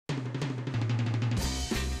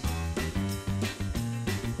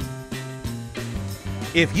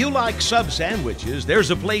If you like sub sandwiches,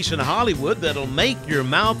 there's a place in Hollywood that'll make your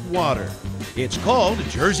mouth water. It's called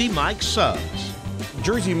Jersey Mike's Subs.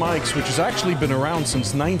 Jersey Mike's, which has actually been around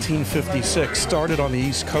since 1956, started on the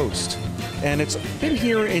East Coast. And it's been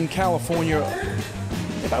here in California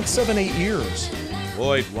about 7-8 years.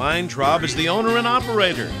 Lloyd Weintraub is the owner and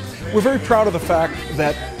operator. We're very proud of the fact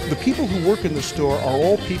that the people who work in the store are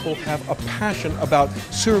all people who have a passion about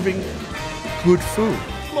serving good food.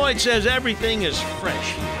 Lloyd says everything is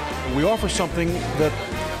fresh here. We offer something that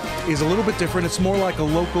is a little bit different. It's more like a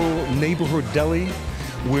local neighborhood deli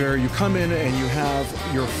where you come in and you have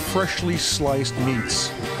your freshly sliced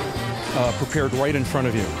meats prepared right in front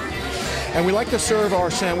of you. And we like to serve our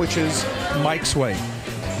sandwiches Mike's way.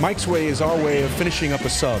 Mike's way is our way of finishing up a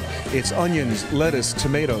sub. It's onions, lettuce,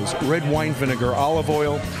 tomatoes, red wine vinegar, olive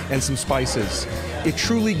oil, and some spices. It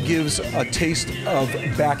truly gives a taste of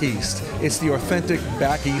back east. It's the authentic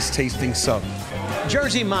back east tasting sub.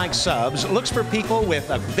 Jersey Mike's Subs looks for people with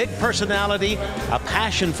a big personality, a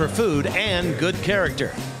passion for food, and good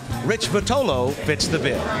character. Rich Vitolo fits the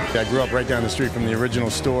bill. I grew up right down the street from the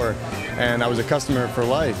original store, and I was a customer for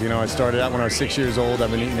life. You know, I started out when I was 6 years old.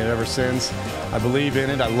 I've been eating it ever since. I believe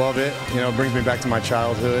in it. I love it. You know, it brings me back to my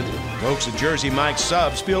childhood. Folks at Jersey Mike's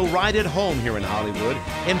Subs feel right at home here in Hollywood.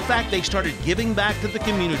 In fact, they started giving back to the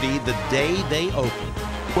community the day they opened.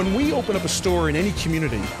 When we open up a store in any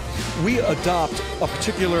community, we adopt a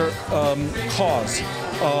particular cause.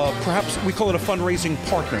 Perhaps we call it a fundraising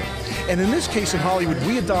partner. And in this case in Hollywood,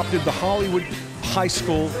 we adopted the Hollywood High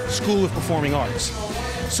School School of Performing Arts.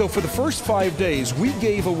 So for the first 5 days, we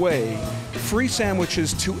gave away free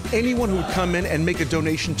sandwiches to anyone who would come in and make a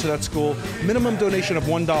donation to that school, minimum donation of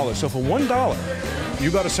 $1. So for $1, you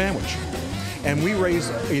got a sandwich. And we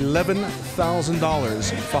raised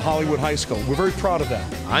 $11,000 for Hollywood High School. We're very proud of that.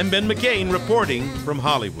 I'm McCain reporting from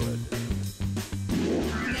Hollywood.